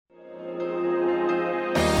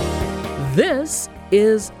This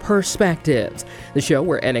is Perspectives, the show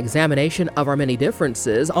where an examination of our many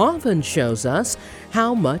differences often shows us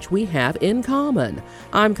how much we have in common.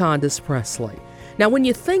 I'm Candace Presley. Now, when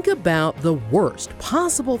you think about the worst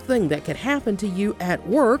possible thing that could happen to you at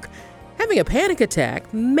work, having a panic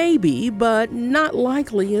attack maybe, but not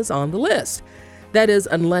likely is on the list. That is,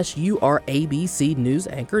 unless you are ABC News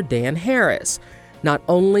anchor Dan Harris. Not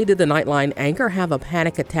only did the Nightline anchor have a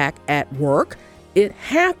panic attack at work, it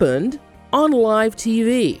happened on live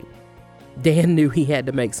TV. Dan knew he had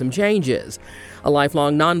to make some changes. A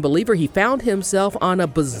lifelong non-believer, he found himself on a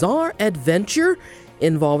bizarre adventure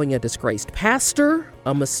involving a disgraced pastor,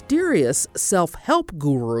 a mysterious self-help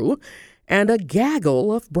guru, and a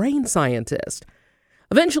gaggle of brain scientists.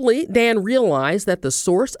 Eventually, Dan realized that the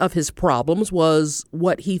source of his problems was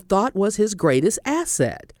what he thought was his greatest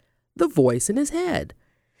asset, the voice in his head.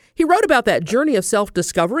 He wrote about that journey of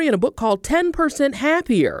self-discovery in a book called 10%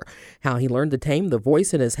 Happier, how he learned to tame the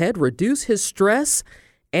voice in his head, reduce his stress,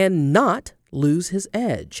 and not lose his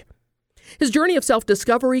edge. His journey of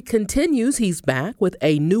self-discovery continues. He's back with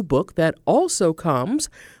a new book that also comes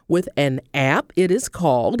with an app. It is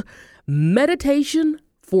called Meditation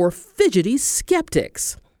for Fidgety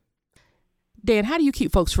Skeptics. Dan, how do you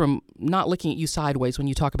keep folks from not looking at you sideways when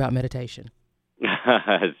you talk about meditation?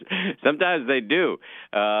 Sometimes they do,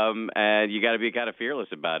 and you got to be kind of fearless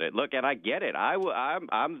about it. Look, and I get it. I'm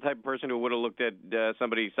the type of person who would have looked at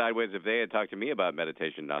somebody sideways if they had talked to me about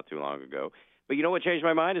meditation not too long ago. But you know what changed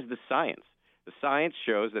my mind is the science. The science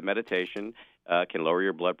shows that meditation can lower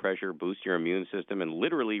your blood pressure, boost your immune system, and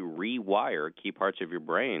literally rewire key parts of your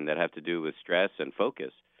brain that have to do with stress and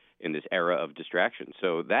focus in this era of distraction.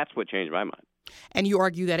 So that's what changed my mind. And you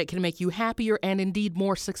argue that it can make you happier and indeed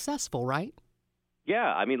more successful, right?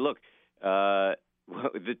 Yeah, I mean, look, the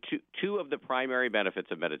two of the primary benefits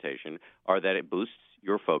of meditation are that it boosts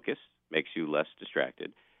your focus, makes you less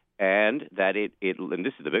distracted, and that it and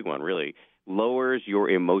this is the big one, really, lowers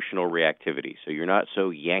your emotional reactivity. So you're not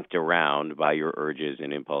so yanked around by your urges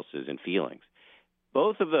and impulses and feelings.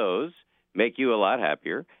 Both of those make you a lot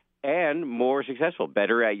happier and more successful,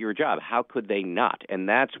 better at your job. How could they not? And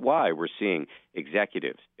that's why we're seeing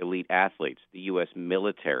executives, elite athletes, the U.S.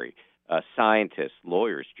 military, scientists,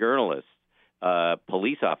 lawyers, journalists,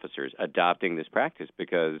 police officers adopting this practice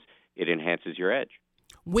because it enhances your edge.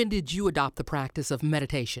 When did you adopt the practice of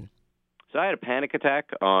meditation? So I had a panic attack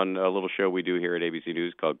on a little show we do here at ABC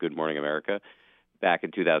News called Good Morning America back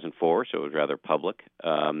in 2004, so it was rather public.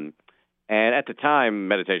 And at the time,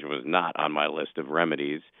 meditation was not on my list of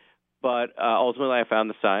remedies, but ultimately I found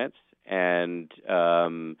the science, and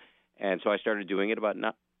so I started doing it about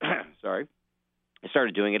I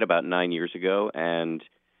started doing it about 9 years ago, and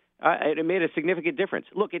it made a significant difference.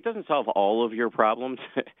 Look, it doesn't solve all of your problems.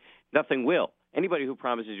 Nothing will. Anybody who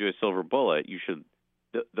promises you a silver bullet,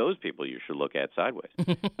 those people you should look at sideways.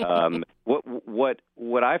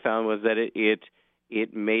 What I found was that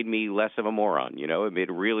it made me less of a moron. You know,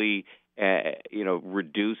 it really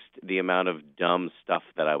reduced the amount of dumb stuff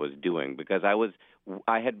that I was doing because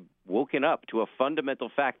I had woken up to a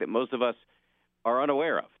fundamental fact that most of us are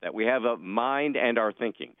unaware of, that we have a mind and our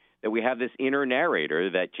thinking, that we have this inner narrator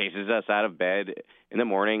that chases us out of bed in the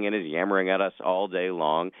morning and is yammering at us all day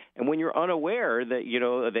long. And when you're unaware that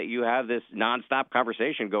you have this nonstop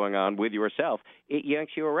conversation going on with yourself, it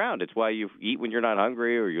yanks you around. It's why you eat when you're not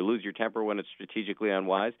hungry or you lose your temper when it's strategically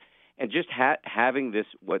unwise. And just having this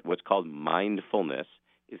what's called mindfulness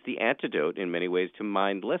is the antidote in many ways to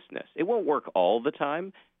mindlessness. It won't work all the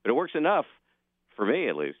time, but it works enough, for me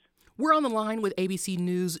at least. We're on the line with ABC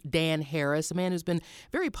News' Dan Harris, a man who's been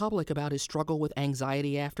very public about his struggle with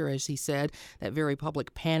anxiety after, as he said, that very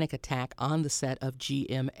public panic attack on the set of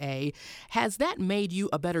GMA. Has that made you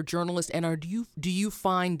a better journalist? And do you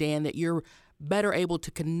find, Dan, that you're better able to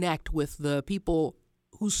connect with the people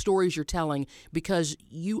whose stories you're telling because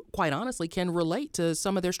you, quite honestly, can relate to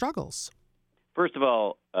some of their struggles? First of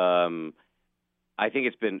all, I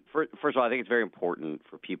think I think it's very important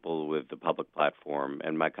for people with the public platform,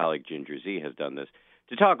 and my colleague Ginger Z has done this,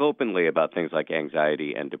 to talk openly about things like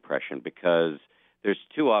anxiety and depression because there's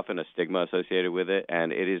too often a stigma associated with it,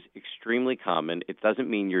 and it is extremely common. It doesn't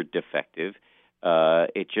mean you're defective.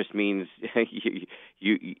 It just means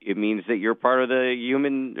it means that you're part of the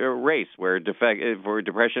human race where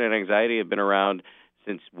depression and anxiety have been around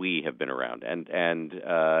since we have been around, and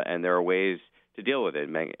there are ways to deal with it,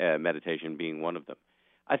 meditation being one of them.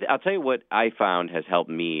 I'll tell you what I found has helped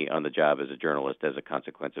me on the job as a journalist as a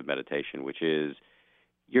consequence of meditation, which is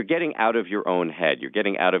you're getting out of your own head. You're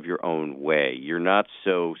getting out of your own way. You're not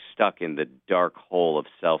so stuck in the dark hole of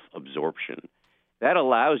self-absorption. That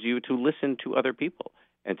allows you to listen to other people.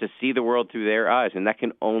 and to see the world through their eyes, and that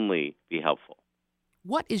can only be helpful.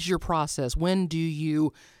 What is your process? When do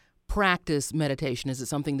you practice meditation? Is it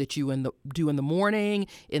something that you do in the morning,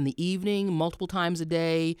 in the evening, multiple times a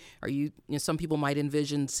day? Are some people might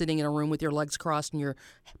envision sitting in a room with your legs crossed and your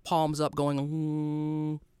palms up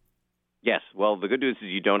going, Yes. Well, the good news is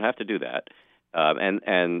you don't have to do that.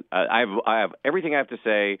 And I have everything I have to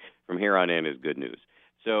say from here on in is good news.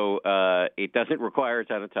 So it doesn't require a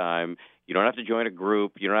ton of time. You don't have to join a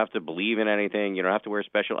group. You don't have to believe in anything. You don't have to wear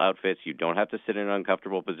special outfits. You don't have to sit in an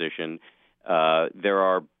uncomfortable position. There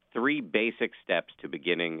are 3 basic steps to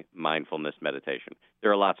beginning mindfulness meditation.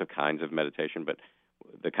 There are lots of kinds of meditation, but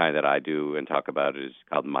the kind that I do and talk about is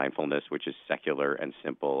called mindfulness, which is secular and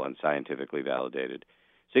simple and scientifically validated.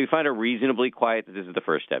 So you find a reasonably quiet, this is the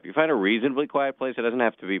first step. You find a reasonably quiet place. It doesn't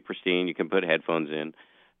have to be pristine. You can put headphones in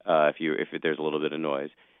if there's a little bit of noise.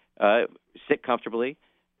 Sit comfortably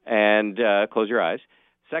and close your eyes.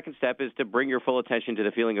 Second step is to bring your full attention to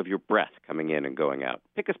the feeling of your breath coming in and going out.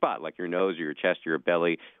 Pick a spot like your nose or your chest or your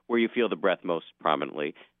belly where you feel the breath most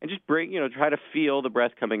prominently, and just try to feel the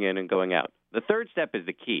breath coming in and going out. The third step is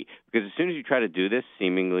the key, because as soon as you try to do this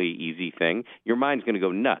seemingly easy thing, your mind's going to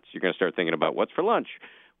go nuts. You're going to start thinking about what's for lunch.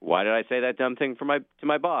 Why did I say that dumb thing to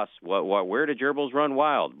my boss? Where did gerbils run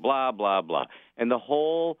wild? Blah, blah, blah. And the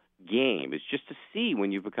whole game is just to see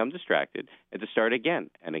when you become distracted and to start again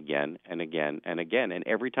and again and again and again. And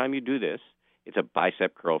every time you do this, it's a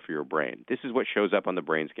bicep curl for your brain. This is what shows up on the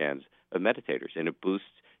brain scans of meditators, and it boosts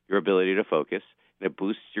your ability to focus, and it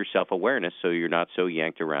boosts your self-awareness so you're not so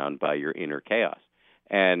yanked around by your inner chaos.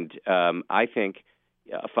 And I think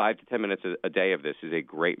 5 to 10 minutes a day of this is a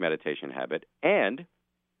great meditation habit. And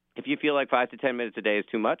if you feel like 5 to 10 minutes a day is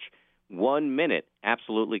too much, 1 minute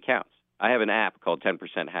absolutely counts. I have an app called 10%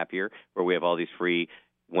 Happier where we have all these free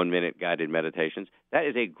 1-minute guided meditations. That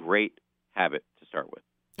is a great habit to start with.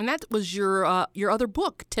 And that was your other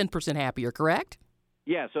book, 10% Happier, correct?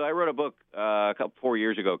 Yeah, so I wrote a book 4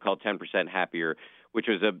 years ago called 10% Happier, which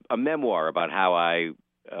was a memoir about how I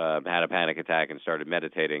had a panic attack and started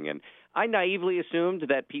meditating. And I naively assumed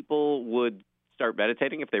that people would start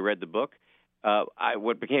meditating if they read the book.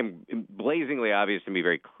 What became blazingly obvious to me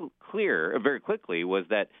very quickly was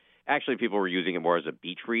that actually people were using it more as a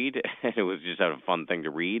beach read, and it was just a fun thing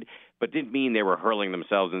to read, but didn't mean they were hurling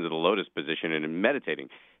themselves into the lotus position and meditating.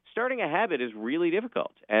 Starting a habit is really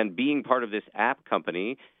difficult, and being part of this app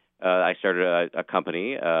company, I started a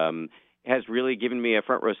company, has really given me a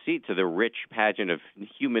front row seat to the rich pageant of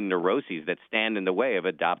human neuroses that stand in the way of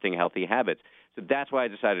adopting healthy habits. So that's why I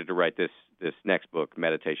decided to write this next book,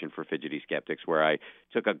 Meditation for Fidgety Skeptics, where I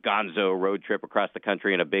took a gonzo road trip across the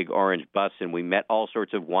country in a big orange bus, and we met all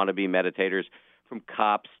sorts of wannabe meditators, from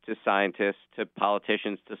cops to scientists to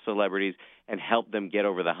politicians to celebrities, and helped them get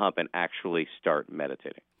over the hump and actually start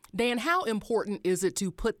meditating. Dan, how important is it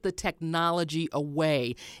to put the technology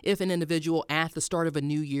away if an individual at the start of a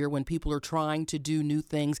new year, when people are trying to do new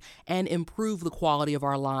things and improve the quality of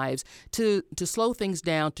our lives, to slow things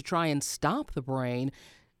down, to try and stop the brain,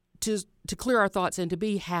 to clear our thoughts and to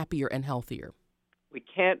be happier and healthier? We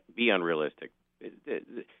can't be unrealistic.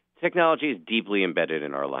 Technology is deeply embedded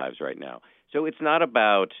in our lives right now. So it's not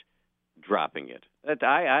about dropping it.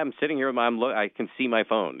 I'm sitting here, I can see my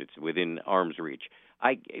phone. It's within arm's reach.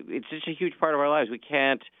 It's just a huge part of our lives. We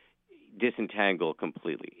can't disentangle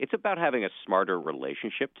completely. It's about having a smarter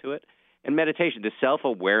relationship to it. And meditation, the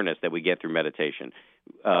self-awareness that we get through meditation,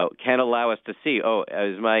 can allow us to see, do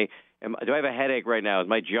I have a headache right now? Is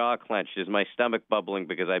my jaw clenched? Is my stomach bubbling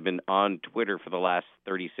because I've been on Twitter for the last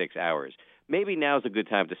 36 hours? Maybe now's a good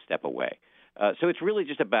time to step away. So it's really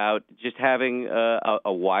just about having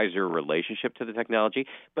a wiser relationship to the technology.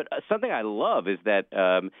 But something I love is that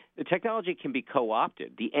the technology can be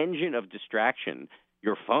co-opted. The engine of distraction,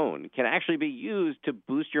 your phone, can actually be used to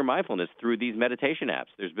boost your mindfulness through these meditation apps.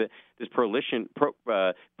 There's been this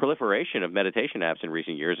proliferation of meditation apps in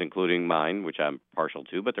recent years, including mine, which I'm partial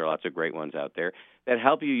to, but there are lots of great ones out there that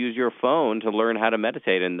help you use your phone to learn how to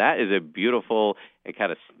meditate. And that is a beautiful and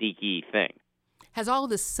kind of sneaky thing. Has all of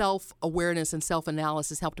this self-awareness and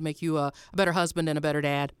self-analysis helped to make you a better husband and a better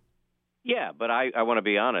dad? Yeah, but I want to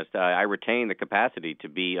be honest. I retain the capacity to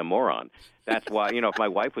be a moron. That's why, if my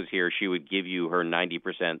wife was here, she would give you her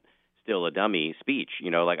 90% still a dummy speech.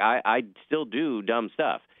 I still do dumb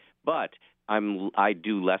stuff, but I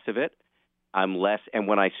do less of it. I'm less, and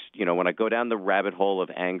when I go down the rabbit hole of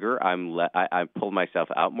anger, I pull myself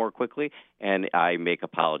out more quickly, and I make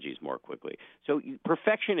apologies more quickly. So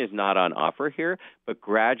perfection is not on offer here, but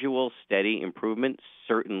gradual, steady improvement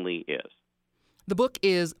certainly is. The book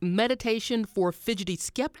is Meditation for Fidgety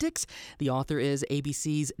Skeptics. The author is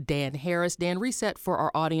ABC's Dan Harris. Dan, reset for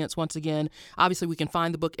our audience once again. Obviously, we can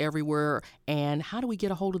find the book everywhere. And how do we get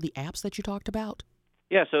a hold of the apps that you talked about?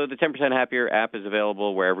 Yeah, so the 10% Happier app is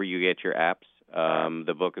available wherever you get your apps.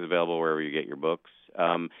 The book is available wherever you get your books.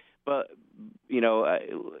 But, you know,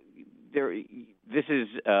 this is,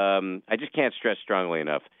 I just can't stress strongly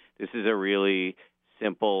enough, this is a really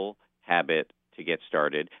simple habit to get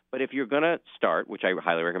started. But if you're going to start, which I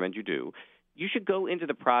highly recommend you do, you should go into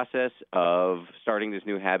the process of starting this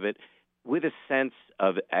new habit with a sense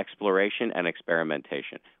of exploration and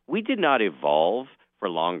experimentation. We did not evolve for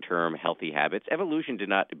long-term healthy habits. Evolution did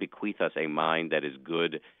not bequeath us a mind that is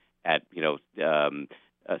good at,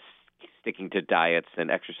 sticking to diets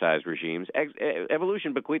and exercise regimes.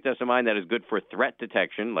 Evolution bequeathed us a mind that is good for threat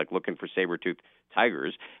detection, like looking for saber-toothed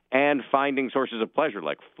tigers, and finding sources of pleasure,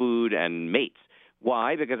 like food and mates.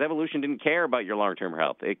 Why? Because evolution didn't care about your long-term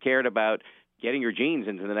health. It cared about getting your genes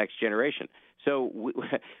into the next generation. So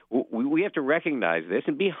we have to recognize this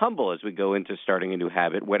and be humble as we go into starting a new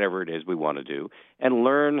habit, whatever it is we want to do, and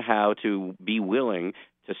learn how to be willing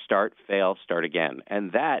to start, fail, start again.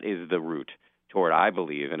 And that is the route toward, I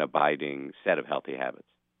believe, an abiding set of healthy habits.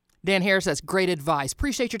 Dan Harris, that's great advice.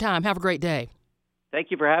 Appreciate your time. Have a great day.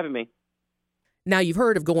 Thank you for having me. Now, you've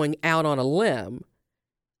heard of going out on a limb.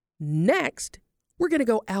 Next, we're going to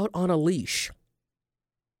go out on a leash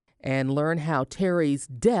and learn how Terry's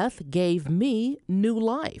death gave me new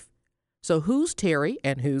life. So who's Terry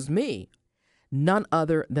and who's me? None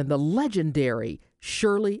other than the legendary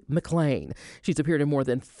Shirley MacLaine. She's appeared in more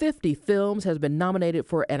than 50 films, has been nominated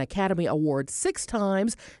for an Academy Award 6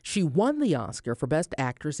 times. She won the Oscar for Best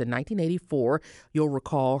Actress in 1984. You'll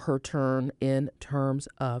recall her turn in Terms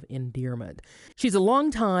of Endearment. She's a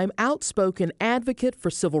longtime outspoken advocate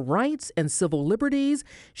for civil rights and civil liberties.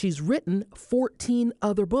 She's written 14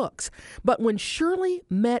 other books. But when Shirley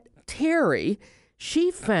met Terry,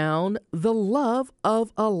 she found the love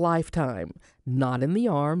of a lifetime, not in the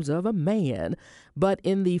arms of a man, but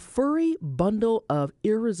in the furry bundle of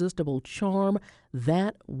irresistible charm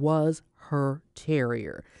that was her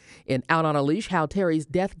terrier. In Out on a Leash, How Terry's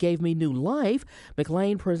Death Gave Me New Life,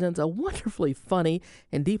 MacLaine presents a wonderfully funny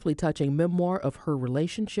and deeply touching memoir of her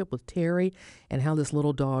relationship with Terry and how this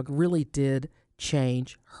little dog really did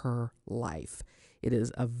change her life. It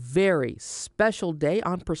is a very special day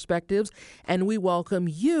on Perspectives, and we welcome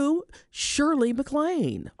you, Shirley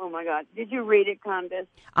MacLaine. Oh, my God. Did you read it, Candace?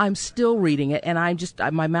 I'm still reading it, and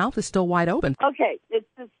my mouth is still wide open. Okay. It's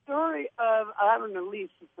the story of Out on a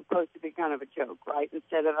Leash. It's supposed to be kind of a joke, right?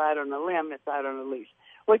 Instead of Out on a Limb, it's Out on a Leash,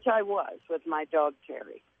 which I was with my dog,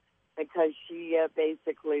 Terry, because she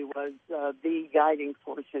basically was the guiding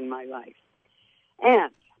force in my life.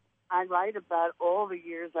 And I write about all the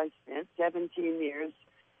years I spent, 17 years,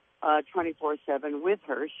 24/7 with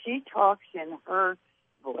her. She talks in her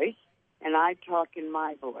voice, and I talk in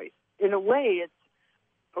my voice. In a way, it's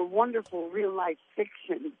a wonderful real-life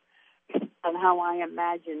fiction of how I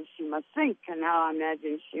imagine she must think and how I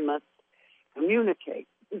imagine she must communicate.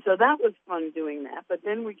 And so that was fun doing that. But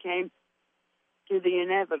then we came to the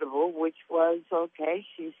inevitable, which was, okay,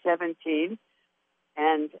 she's 17,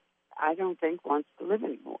 and I don't think wants to live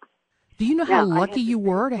anymore. Do you know how lucky you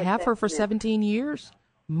were to have her for 17 years?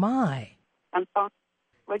 My. I'm sorry.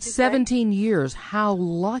 What'd you 17 years. How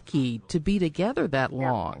lucky to be together that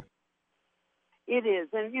long. It is.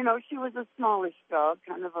 And, she was a smallish dog,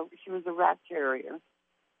 she was a rat terrier.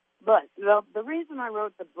 But the reason I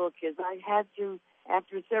wrote the book is I had to,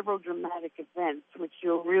 after several dramatic events, which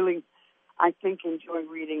you'll really, I think, enjoy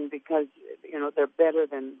reading because, they're better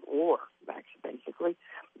than war, basically,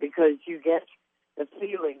 because you get the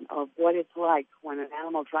feeling of what it's like when an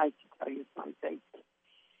animal tries to tell you something.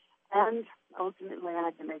 And ultimately, I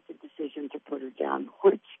had to make the decision to put her down,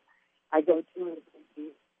 which I go through in a great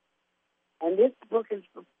deal. And this book is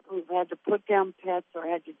for people who've had to put down pets or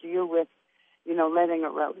had to deal with, letting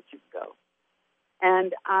a relative go.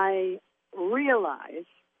 And I realized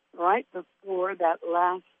right before that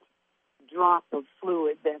last drop of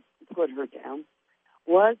fluid that put her down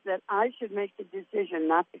was that I should make the decision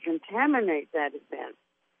not to contaminate that event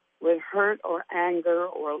with hurt or anger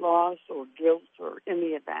or loss or guilt or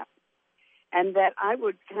any of that. And that I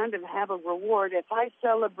would kind of have a reward if I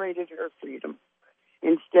celebrated her freedom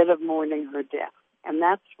instead of mourning her death. And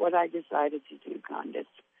that's what I decided to do, Candace.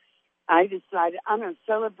 I decided I'm going to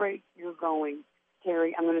celebrate your going,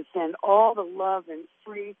 Terry. I'm going to send all the love and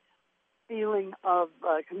free feeling of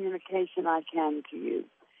communication I can to you.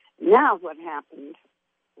 Now what happened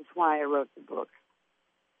is why I wrote the book.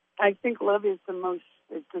 I think love is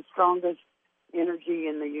the strongest energy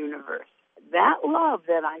in the universe. that love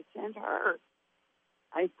that I sent her,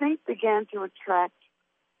 I think began to attract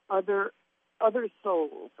other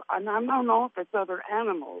souls. And I don't know if it's other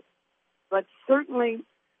animals, but certainly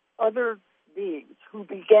other beings who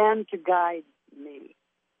began to guide me.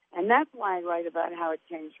 And that's why I write about how it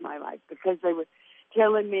changed my life, because they were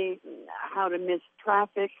telling me how to miss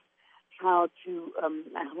traffic, how to,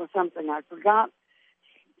 something I forgot,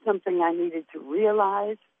 something I needed to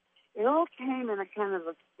realize. It all came in a kind of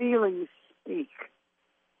a feeling speak.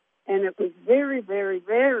 And it was very, very,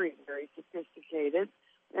 very, very sophisticated.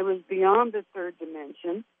 It was beyond the third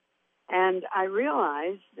dimension. And I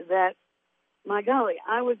realized that, my golly,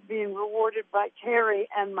 I was being rewarded by Terry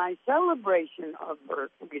and my celebration of her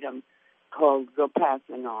freedom, called Go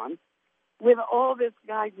Passing On, with all this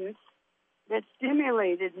guidance that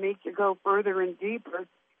stimulated me to go further and deeper,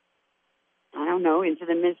 I don't know, into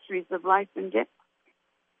the mysteries of life and death.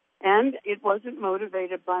 And it wasn't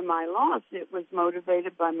motivated by my loss. It was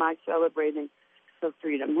motivated by my celebrating the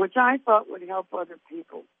freedom, which I thought would help other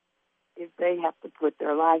people if they have to put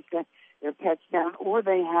their lives, their pets down, or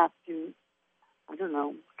they have to, I don't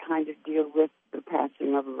know, kind of deal with the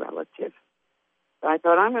passing of a relative. So I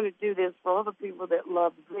thought, I'm going to do this for all the people that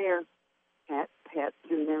love their pets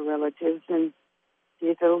and their relatives, and see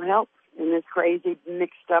if it'll help in this crazy,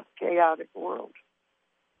 mixed-up, chaotic world.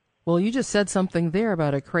 Well, you just said something there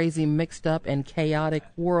about a crazy, mixed-up, and chaotic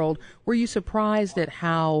world. Were you surprised at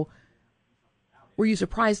how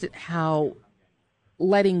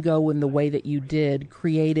letting go in the way that you did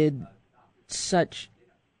created such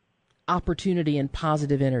opportunity and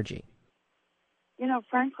positive energy? You know,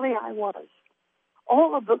 frankly, I was.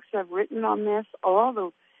 All the books I've written on this, all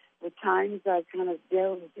the times I've kind of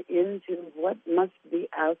delved into what must be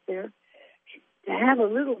out there, to have a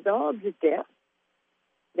little dog to death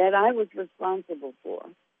that I was responsible for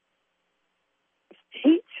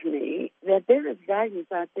teach me that there is guidance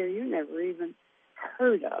out there you never even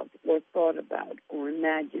heard of or thought about or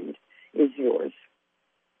imagined is yours.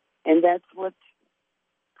 And that's what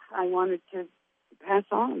I wanted to pass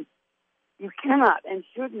on. You cannot and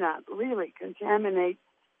should not really contaminate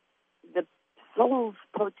the soul's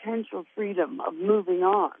potential freedom of moving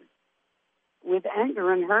on with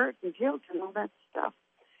anger and hurt and guilt and all that stuff.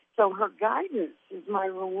 So her guidance is my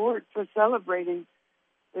reward for celebrating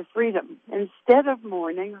the freedom instead of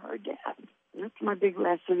mourning her death. That's my big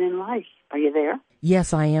lesson in life. Are you there?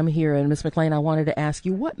 Yes, I am here. And Ms. McLean, I wanted to ask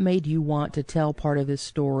you, what made you want to tell part of this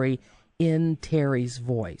story in Terry's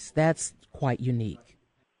voice? That's quite unique.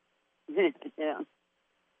 Yeah.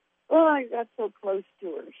 Well, I got so close to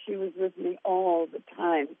her. She was with me all the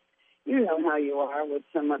time. You know how you are with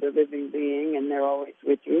some other living being, and they're always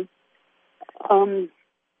with you.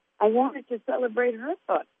 I wanted to celebrate her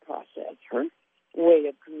thought process, her way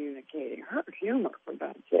of communicating, her humor, for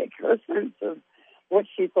God's sake, her sense of what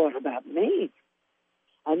she thought about me.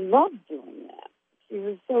 I loved doing that. She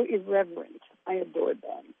was so irreverent. I adored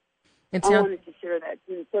that. I wanted to share that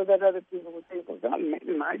too, so that other people would think, well, God,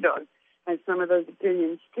 maybe my dog has some of those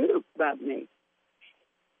opinions too about me.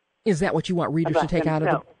 Is that what you want readers to take out of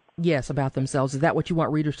the... Yes, about themselves. Is that what you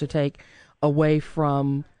want readers to take away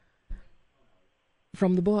from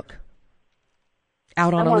the book?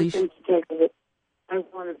 Out on a Leash? I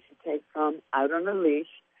wanted to take from Out on a Leash,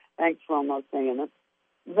 thanks for almost saying it,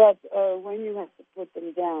 that when you have to put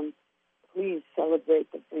them down, please celebrate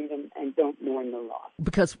the freedom and don't mourn the loss.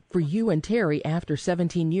 Because for you and Terry, after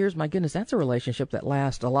 17 years, my goodness, that's a relationship that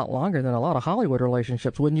lasts a lot longer than a lot of Hollywood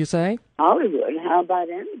relationships, wouldn't you say? Hollywood? How about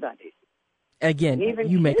anybody? Again, even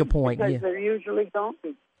you make a point. Because yeah. They're usually gone.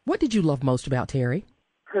 What did you love most about Terry?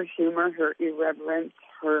 Her humor, her irreverence,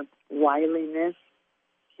 her wiliness.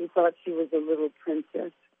 She thought she was a little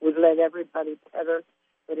princess, would let everybody pet her,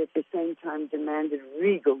 but at the same time demanded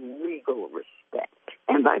regal respect.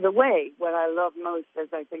 And by the way, what I love most as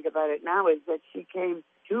I think about it now is that she came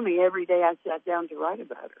to me every day I sat down to write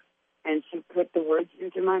about her, and she put the words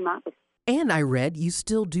into my mouth. And I read you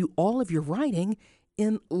still do all of your writing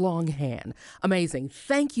in longhand. Amazing.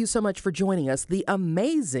 Thank you so much for joining us, the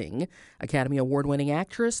amazing Academy Award-winning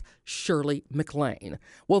actress, Shirley MacLaine.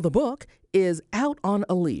 Well, the book is Out on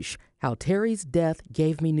a Leash, How Terry's Death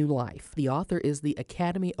Gave Me New Life. The author is the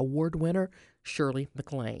Academy Award winner, Shirley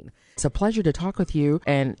MacLaine. It's a pleasure to talk with you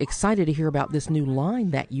and excited to hear about this new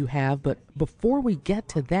line that you have. But before we get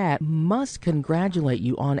to that, must congratulate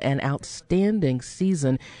you on an outstanding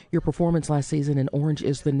season. Your performance last season in Orange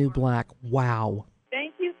is the New Black. Wow.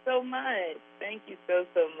 Thank you so much. Thank you so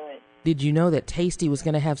much. Did you know that Tasty was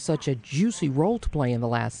going to have such a juicy role to play in the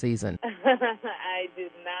last season? I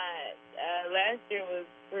did not. Last year was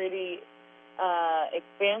pretty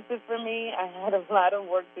expansive for me. I had a lot of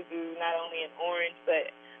work to do, not only in orange,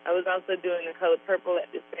 but I was also doing the color purple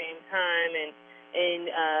at the same time and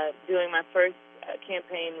doing my first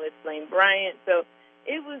campaign with Lane Bryant. So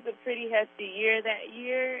it was a pretty hefty year that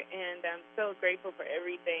year, and I'm so grateful for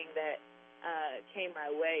everything that came my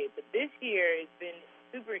way. But this year has been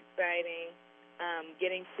super exciting,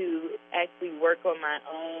 getting to actually work on my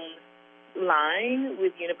own line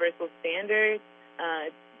with Universal Standard.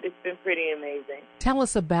 It's been pretty amazing. Tell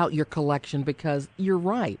us about your collection, because you're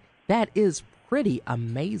right, that is pretty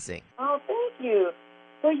amazing. Oh, thank you.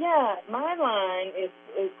 So, yeah, my line is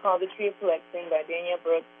called the Tria Collection by Danielle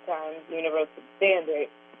Brooks times Universal Standard.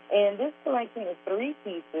 And this collection is 3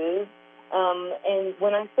 pieces. And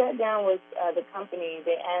when I sat down with the company,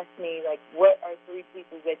 they asked me, like, what are 3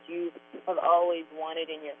 pieces that you have always wanted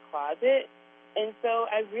in your closet? And so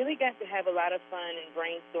I really got to have a lot of fun and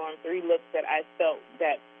brainstorm 3 looks that I felt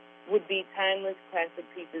that would be timeless classic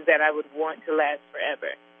pieces that I would want to last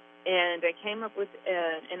forever. And I came up with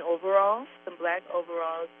an overall, some black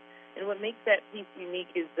overalls. And what makes that piece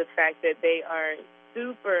unique is the fact that they are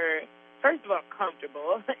super, first of all,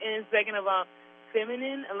 comfortable, and second of all,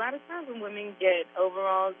 feminine. A lot of times when women get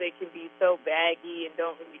overalls, they can be so baggy and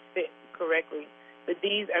don't really fit correctly. But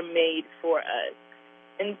these are made for us.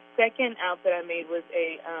 And second outfit I made was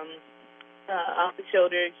a off the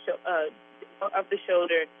shoulder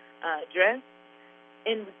dress.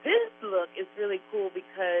 And this look is really cool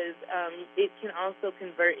because it can also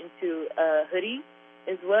convert into a hoodie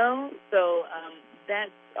as well. So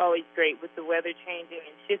that's always great with the weather changing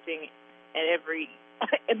and shifting at every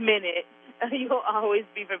minute. You'll always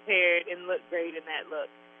be prepared and look great in that look.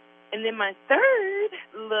 And then my third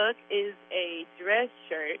look is a dress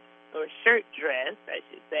shirt, or shirt dress, I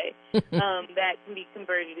should say, that can be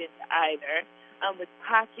converted into either, with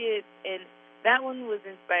pockets. And that one was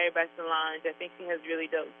inspired by Solange. I think she has really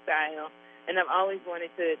dope style. And I've always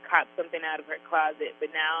wanted to cop something out of her closet,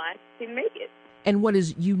 but now I can make it. And what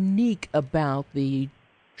is unique about the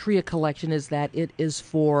Tria collection is that it is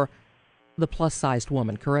for the plus-sized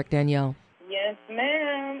woman, correct, Danielle? Yes,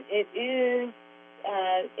 ma'am. It is.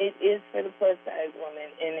 It is for the plus-sized woman,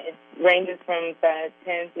 and it ranges from size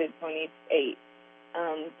 10 to 28.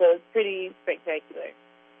 So it's pretty spectacular.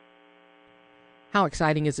 How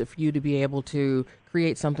exciting is it for you to be able to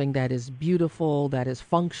create something that is beautiful, that is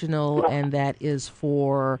functional, and that is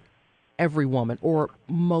for every woman, or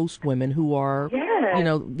most women who are,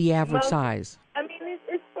 the average size? I mean,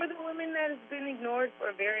 it's for the women that has been ignored for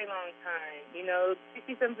a very long time.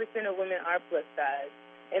 67% of women are plus size.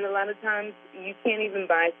 And a lot of times you can't even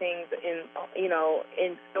buy things in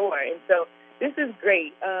store. And so this is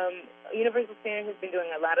great. Universal Standard has been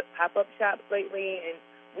doing a lot of pop-up shops lately, and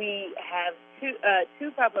we have two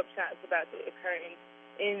pop-up shops about to occur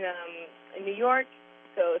in New York.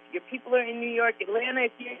 So if your people are in New York, Atlanta,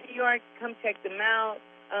 if you're in New York, come check them out.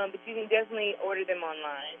 But you can definitely order them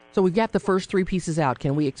online. So we've got the first 3 pieces out.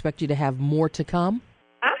 Can we expect you to have more to come?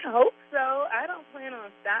 I hope so. I don't plan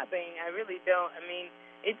on stopping. I really don't. I mean,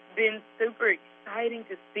 it's been super exciting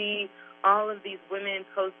to see all of these women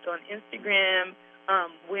post on Instagram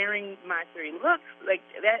wearing my 3 looks. Like,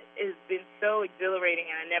 that has been so exhilarating,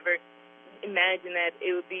 and I never imagined that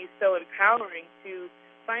it would be so empowering to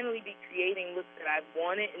finally be creating looks that I've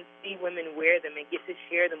wanted and see women wear them and get to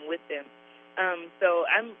share them with them. So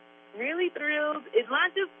I'm really thrilled. It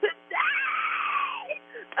launches today!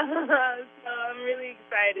 So I'm really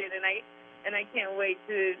excited, and I can't wait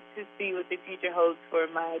to see what the future holds for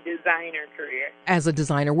my designer career. As a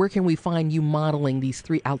designer, where can we find you modeling these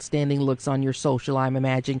 3 outstanding looks on your social? I'm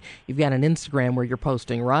imagining you've got an Instagram where you're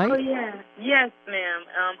posting, right? Oh, yeah. Yes, ma'am.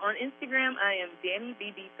 On Instagram, I am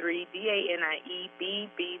DannieBB3,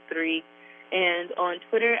 DANIEBB3. And on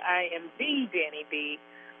Twitter, I am TheDannieB.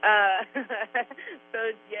 So,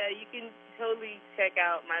 yeah, you can totally check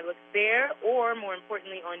out my looks there, or more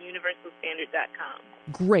importantly, on UniversalStandard.com.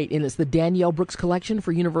 Great, and it's the Danielle Brooks collection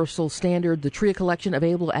for Universal Standard, the Tria collection,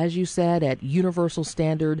 available, as you said, at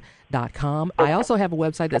UniversalStandard.com. I also have a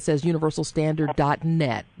website that says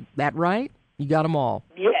UniversalStandard.net. That right? You got them all?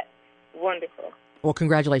 Yes. Wonderful. Well,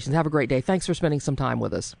 congratulations. Have a great day. Thanks for spending some time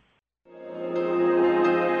with us.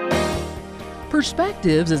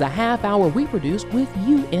 Perspectives is a half hour we produce with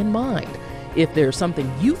you in mind. If there's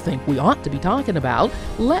something you think we ought to be talking about,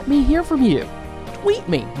 let me hear from you. Tweet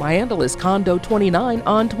me. My handle is Condo29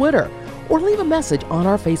 on Twitter, or leave a message on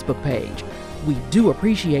our Facebook page. We do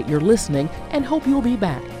appreciate your listening and hope you'll be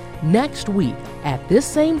back next week at this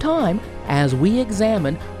same time as we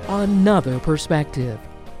examine another perspective.